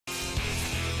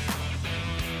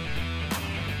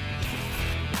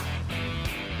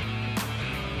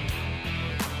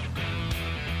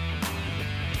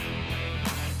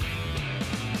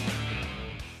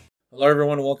Hello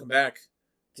everyone and welcome back.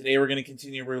 Today we're going to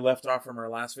continue where we left off from our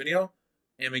last video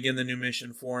and begin the new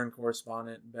mission Foreign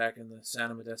Correspondent back in the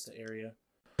Santa Modesta area.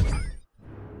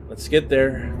 Let's get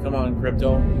there. Come on,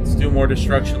 Crypto. Let's do more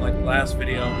destruction like the last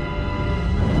video.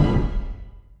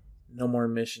 No more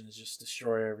missions, just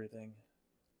destroy everything.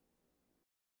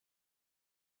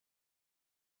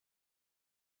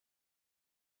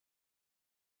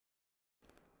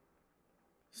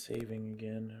 Saving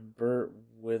again. Bert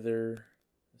Whither.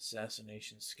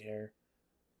 Assassination scare.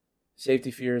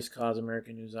 Safety fears cause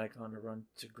American news icon to run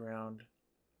to ground.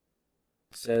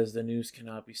 Says the news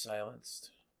cannot be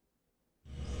silenced.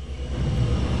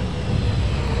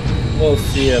 We'll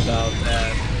see about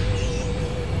that.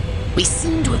 We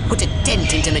seem to have put a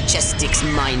dent into Majestic's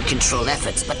mind control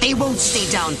efforts, but they won't stay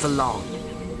down for long.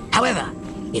 However,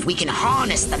 if we can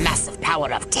harness the massive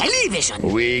power of television,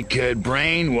 we could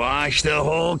brainwash the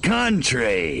whole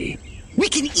country. We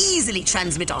can easily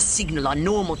transmit our signal on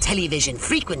normal television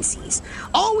frequencies.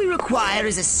 All we require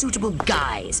is a suitable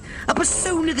guise, a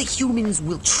persona the humans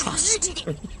will trust.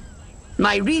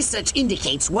 My research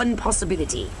indicates one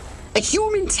possibility. A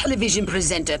human television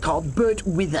presenter called Bert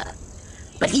Whither.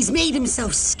 But he's made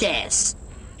himself scarce.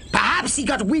 Perhaps he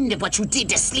got wind of what you did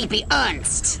to Sleepy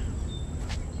Ernst.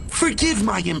 Forgive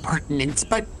my impertinence,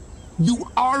 but you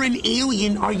are an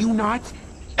alien, are you not?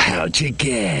 How'd you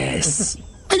guess?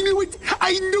 I knew it!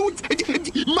 I knew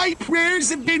it! My prayers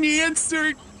have been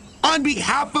answered! On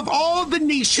behalf of all the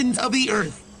nations of the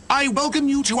Earth, I welcome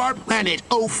you to our planet,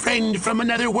 oh friend from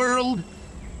another world.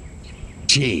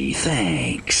 Gee,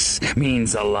 thanks.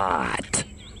 Means a lot.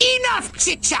 Enough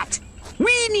chit-chat!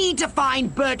 We need to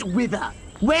find Bert Whither.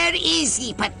 Where is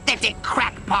he, pathetic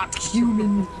crackpot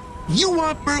human? You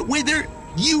want Bert Whither?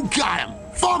 You got him!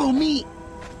 Follow me!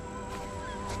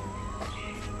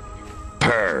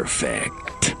 Perfect.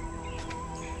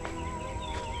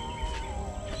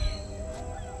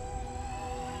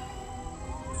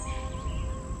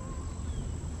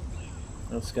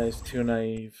 This guy's too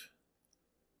naive.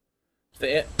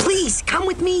 Please come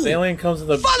with me. The alien comes with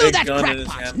a big gun in his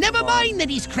hand. Never mind that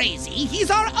he's crazy.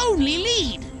 He's our only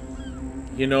lead.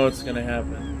 You know what's gonna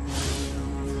happen.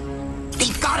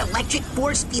 They've got electric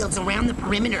force fields around the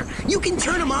perimeter. You can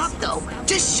turn them off though.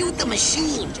 Just shoot the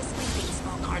machine.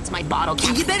 Baseball cards, my bottle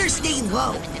cap. You better stay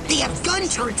low. They have gun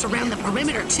turrets around the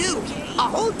perimeter too. A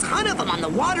whole ton of them on the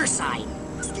water side.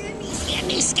 Scan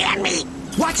me, scan me.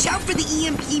 Watch out for the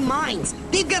EMP mines.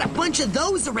 They've got a bunch of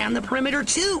those around the perimeter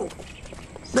too.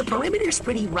 The perimeter's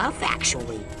pretty rough,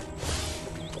 actually.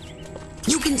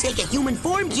 You can take a human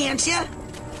form, can't ya?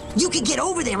 You could get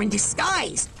over there in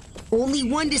disguise.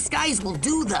 Only one disguise will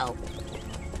do, though.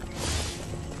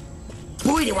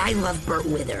 Boy, do I love Bert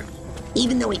Whither.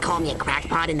 Even though he called me a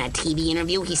crackpot in that TV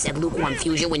interview, he said lukewarm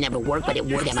fusion would never work, but it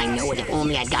would, and I know it. If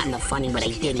only I'd gotten the funding, but I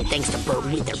didn't, thanks to Bert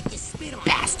Whither.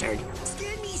 Bastard.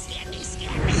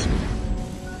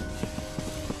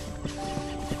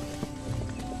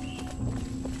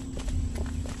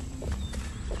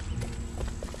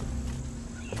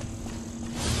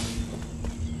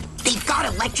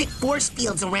 Electric force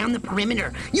fields around the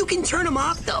perimeter. You can turn them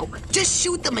off, though. Just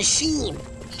shoot the machine.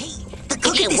 Hey, the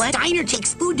cook at this diner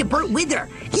takes food to Bert Whither.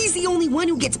 He's the only one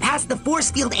who gets past the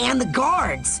force field and the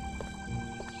guards.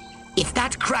 If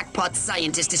that crackpot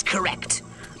scientist is correct,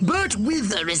 Bert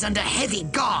Whither is under heavy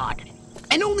guard,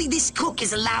 and only this cook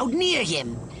is allowed near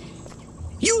him.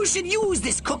 You should use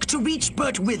this cook to reach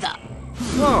Bert Whither.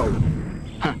 Whoa.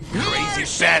 Huh.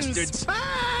 Crazy bastards.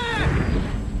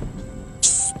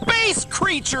 Space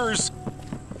creatures!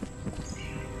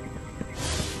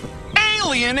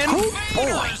 Alien and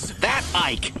boy, that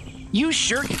Ike. You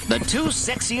shirk the two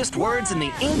sexiest words in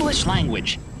the English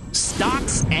language.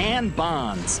 Stocks and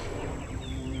bonds.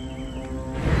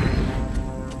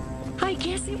 I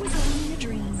guess it was only a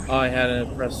dream. Oh, I had to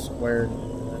press square.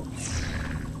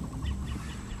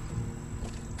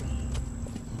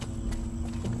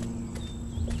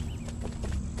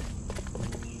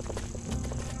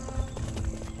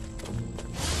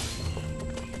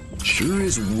 Sure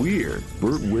is weird.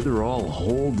 Bert Whither all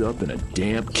holed up in a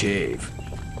damp cave.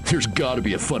 There's gotta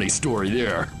be a funny story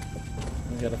there.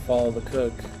 We gotta follow the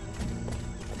cook.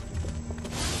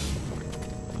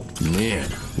 Man,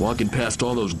 walking past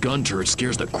all those gun turrets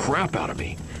scares the crap out of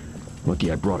me.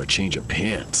 Lucky I brought a change of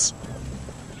pants.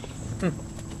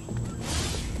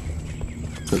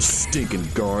 Those stinking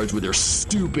guards with their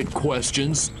stupid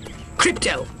questions.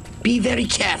 Crypto, be very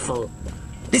careful.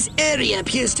 This area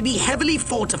appears to be heavily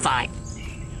fortified.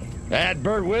 That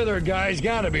Bert Whither guy's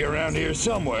gotta be around here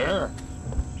somewhere.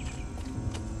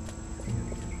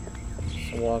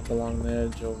 Just walk along the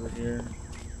edge over here.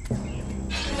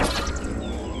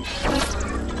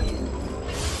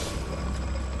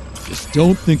 Just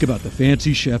don't think about the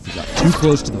fancy chef who got too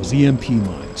close to those EMP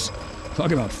mines.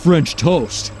 Talk about French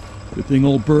toast. Good thing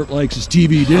old Bert likes his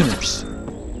TV dinners.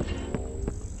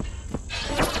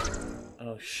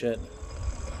 Oh, shit.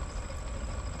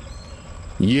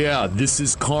 Yeah, this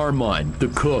is Carmine, the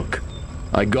cook.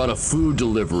 I got a food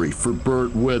delivery for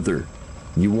Bert Whither.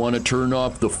 You want to turn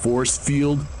off the force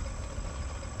field?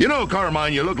 You know,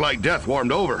 Carmine, you look like death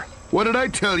warmed over. What did I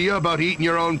tell you about eating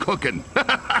your own cooking?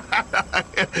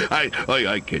 I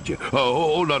kid you. Oh,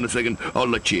 hold on a second. I'll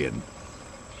let you in.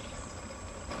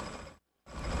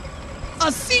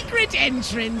 A secret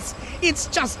entrance. It's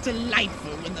just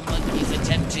delightful when the monkeys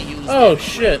attempt to use. Oh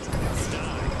shit!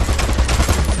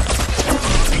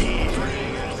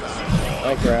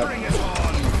 Oh crap!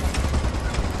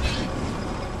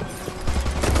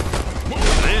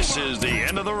 This is the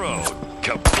end of the road.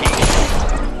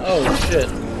 Oh shit!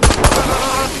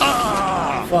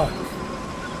 Fuck!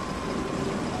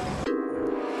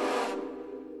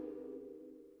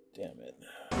 Damn it!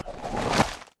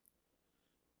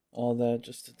 All that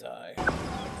just to die.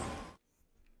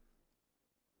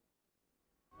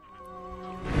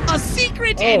 A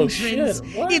secret entrance.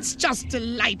 Shit. What? It's just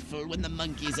delightful when the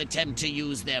monkeys attempt to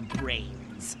use their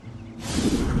brains.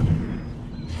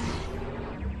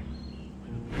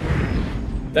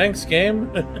 Thanks,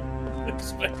 game.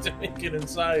 Expect to make it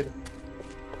inside.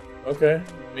 Okay,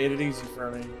 made it easy for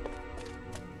me.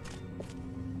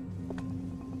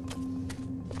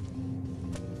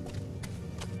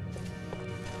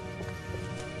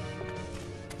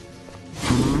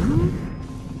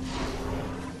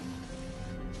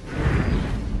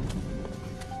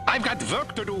 I've got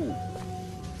work to do.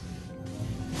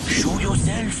 Show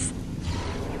yourself.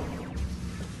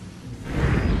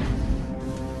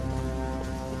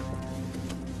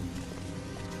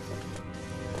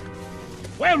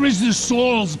 Where is the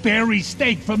Salisbury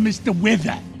steak for Mr.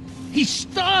 Whither? He's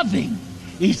starving.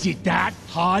 Is it that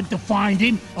hard to find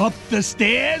him up the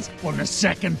stairs on the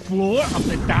second floor of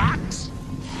the docks?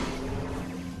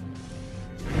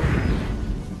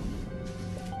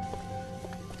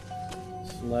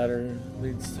 This ladder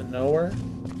leads to nowhere.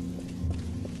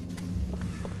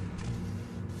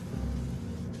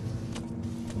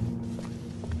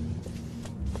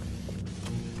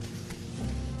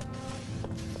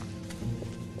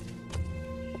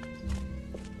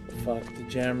 Fuck, the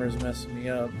jammer's messing me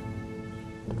up.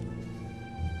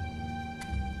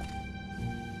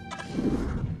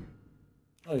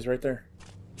 Oh, he's right there.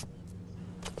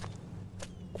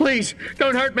 Please,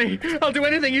 don't hurt me. I'll do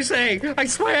anything you say. I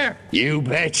swear. You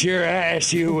bet your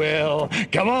ass you will.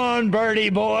 Come on,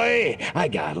 Bertie boy. I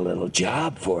got a little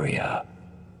job for you.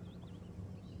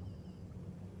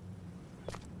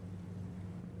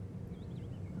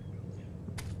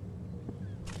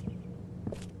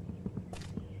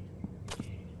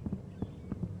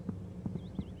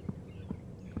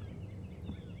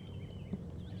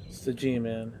 It's the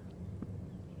G-Man.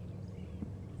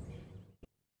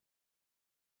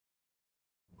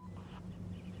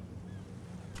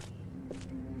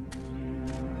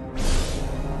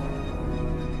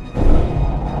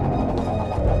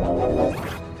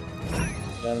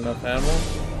 Got enough ammo?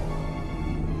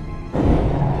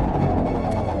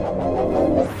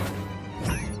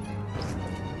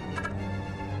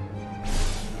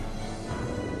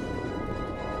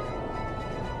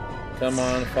 Come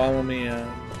on, follow me out.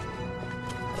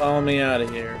 Follow me out of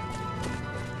here.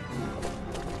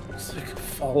 Looks like a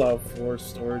Fallout 4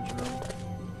 storage room.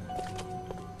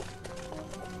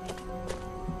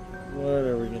 What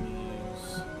are we gonna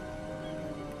use?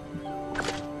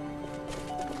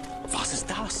 Was ist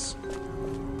das?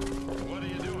 What are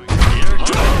you doing?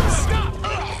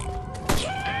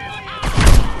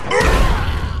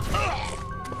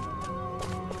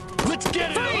 Let's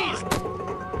get it on!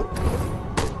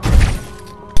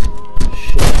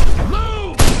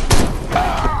 Move!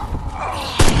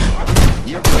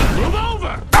 Move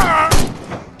over!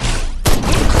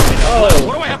 Oh!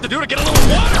 What do I have to do to get a little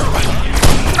water?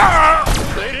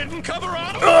 They didn't cover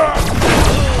up.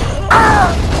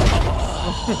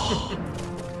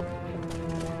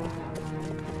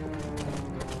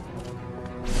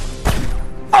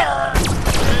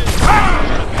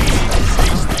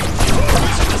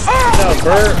 No,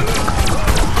 Bert.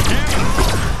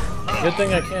 Good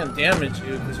thing I can't damage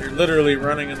you because you're literally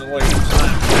running in the way each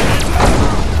time.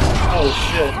 Oh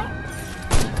shit.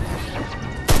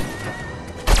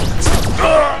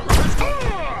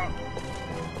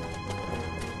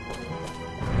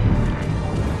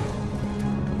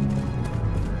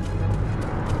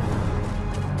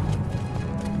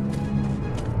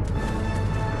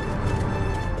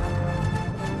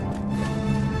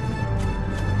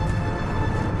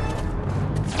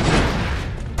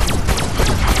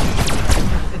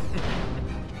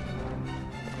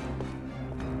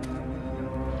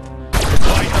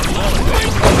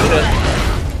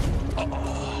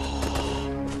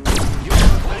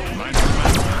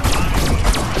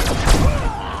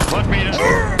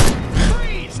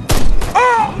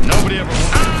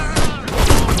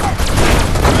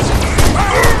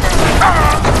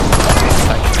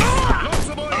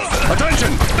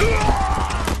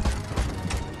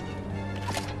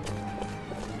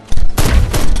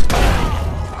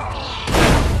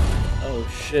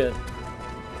 shit.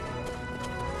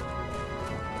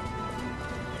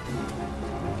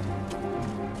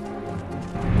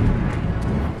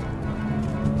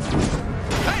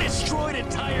 I destroyed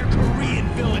entire Korean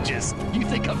villages. You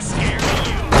think I'm scared of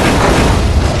you?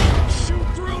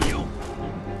 Shoot through you.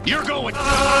 You're going.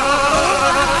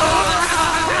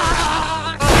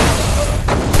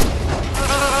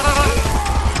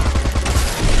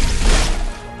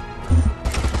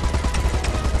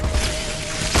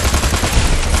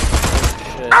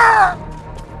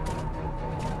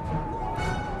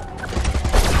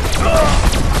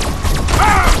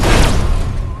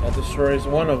 That destroys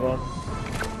one of them.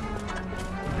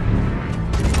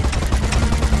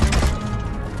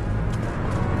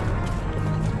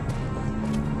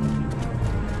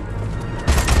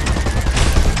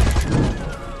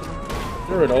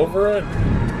 Threw it over it?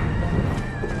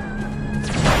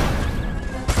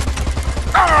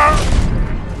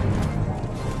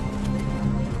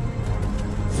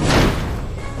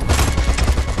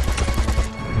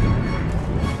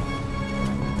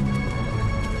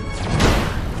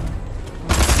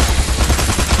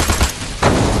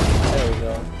 There we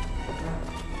go.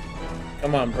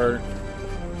 Come on, Bert.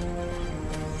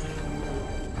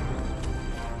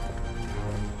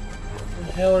 How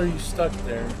the hell are you stuck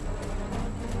there?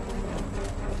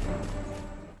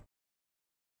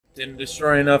 Didn't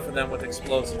destroy enough of them with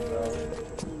explosives, though.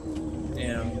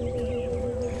 Damn.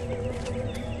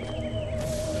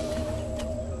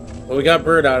 But we got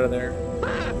Bert out of there.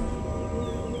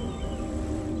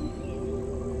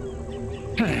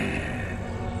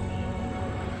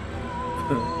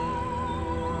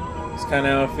 It's kind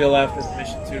of how I feel after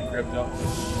Mission 2 Crypto.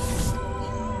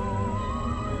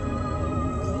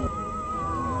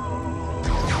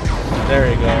 There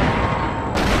you go.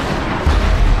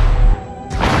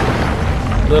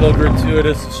 Little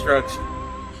gratuitous destruction.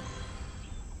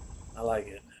 I like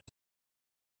it.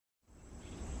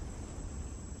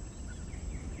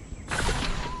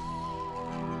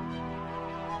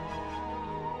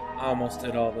 I almost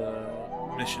did all the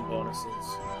mission bonuses.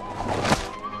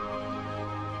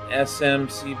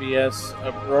 SMCBS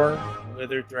uproar.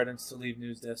 Whither threatens to leave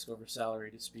news desk over salary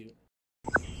dispute.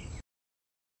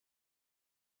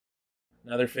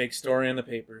 Another fake story in the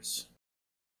papers.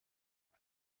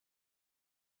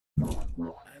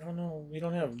 I don't know. We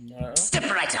don't have. Step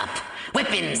right up.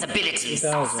 Weapons, abilities,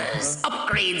 saucers.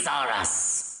 Upgrades are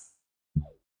us.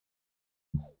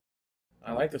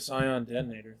 I like the Scion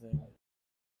detonator thing.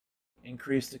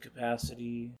 Increase the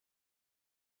capacity.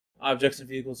 Objects and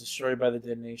vehicles destroyed by the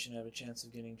detonation have a chance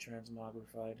of getting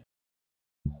transmogrified.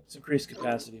 Let's increase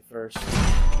capacity first.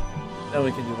 Then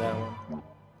we can do that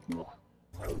one.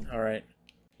 Alright.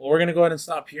 Well, we're going to go ahead and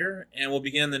stop here, and we'll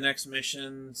begin the next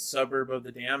mission, Suburb of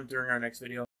the Dam, during our next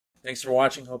video. Thanks for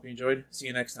watching. Hope you enjoyed. See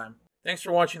you next time. Thanks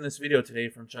for watching this video today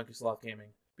from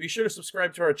ChnkySlothGaming. Be sure to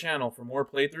subscribe to our channel for more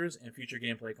playthroughs and future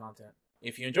gameplay content.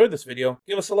 If you enjoyed this video,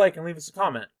 give us a like and leave us a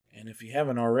comment. And if you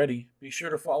haven't already, be sure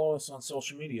to follow us on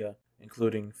social media,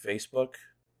 including Facebook,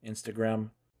 Instagram,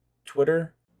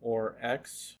 Twitter, or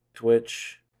X,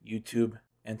 Twitch, YouTube,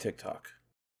 and TikTok.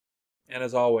 And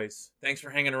as always, thanks for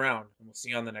hanging around, and we'll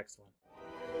see you on the next one.